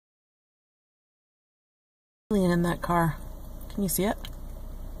Alien in that car. Can you see it?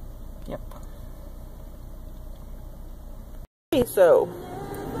 Yep. Okay, so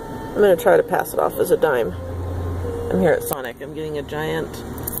I'm gonna try to pass it off as a dime. I'm here at Sonic. I'm getting a giant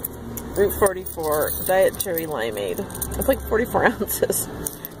Route 44 Diet Cherry Limeade. It's like 44 ounces.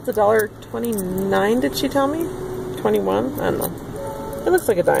 It's $1.29, did she tell me? 21? I don't know. It looks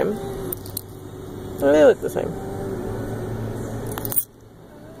like a dime. Oh, they look the same.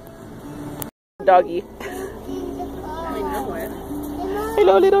 Doggie. I know it.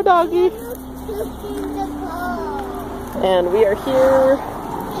 Hello, little doggie. And we are here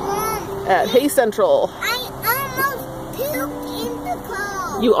at Hay Central. I almost puked in the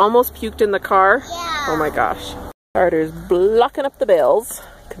car. You almost puked in the car? Yeah. Oh my gosh. Carter's blocking up the bales.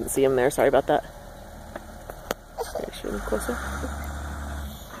 Couldn't see him there, sorry about that. Make sure closer.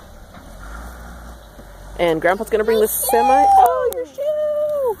 And Grandpa's gonna bring the semi. Oh, your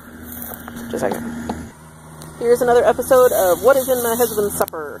shoe! Just a second. Here's another episode of What is in My Husband's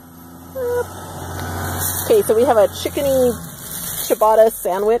Supper. Okay, so we have a chickeny ciabatta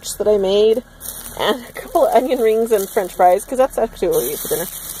sandwich that I made, and a couple of onion rings and french fries, because that's actually what we eat for dinner.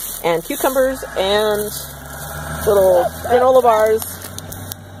 And cucumbers and little granola bars,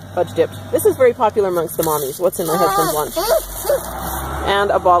 fudge dipped. This is very popular amongst the mommies. What's in my husband's lunch?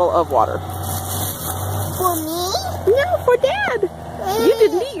 And a bottle of water. For me? No, for Dad. You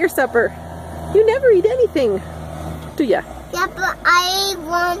didn't eat your supper. You never eat anything, do ya? Yeah, but I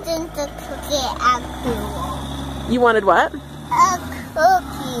wanted the cookie after. You wanted what? A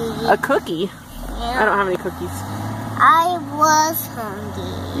cookie. A cookie? Yeah. I don't have any cookies. I was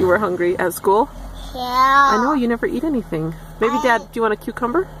hungry. You were hungry at school? Yeah. I know, you never eat anything. Maybe Dad, do you want a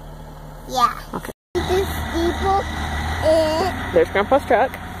cucumber? Yeah. Okay. This people is... There's Grandpa's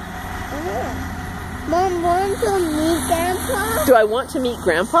truck. Mom wants to meet Grandpa? Do I want to meet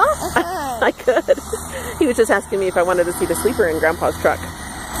Grandpa? I could. He was just asking me if I wanted to see the sleeper in Grandpa's truck.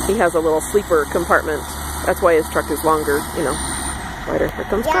 He has a little sleeper compartment. That's why his truck is longer, you know, wider. Here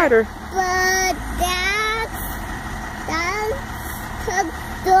comes Carter. But that's the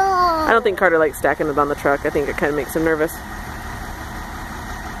door. I don't think Carter likes stacking it on the truck. I think it kind of makes him nervous.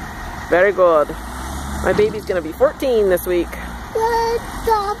 Very good. My baby's going to be 14 this week.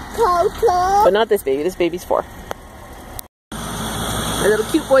 But not this baby. This baby's 4. My little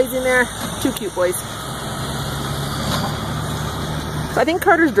cute boys in there. 2 cute boys. So I think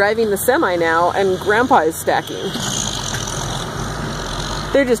Carter's driving the semi now, and Grandpa is stacking.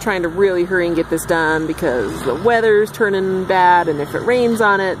 They're just trying to really hurry and get this done because the weather's turning bad, and if it rains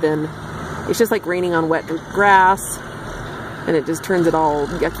on it, then it's just like raining on wet grass, and it just turns it all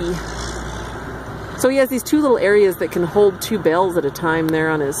yucky. So he has these 2 little areas that can hold 2 bales at a time there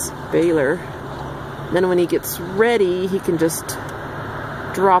on his baler. Then when he gets ready, he can just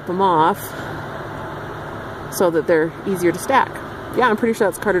drop them off so that they're easier to stack. Yeah, I'm pretty sure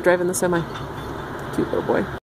that's Carter driving the semi. Cute little boy.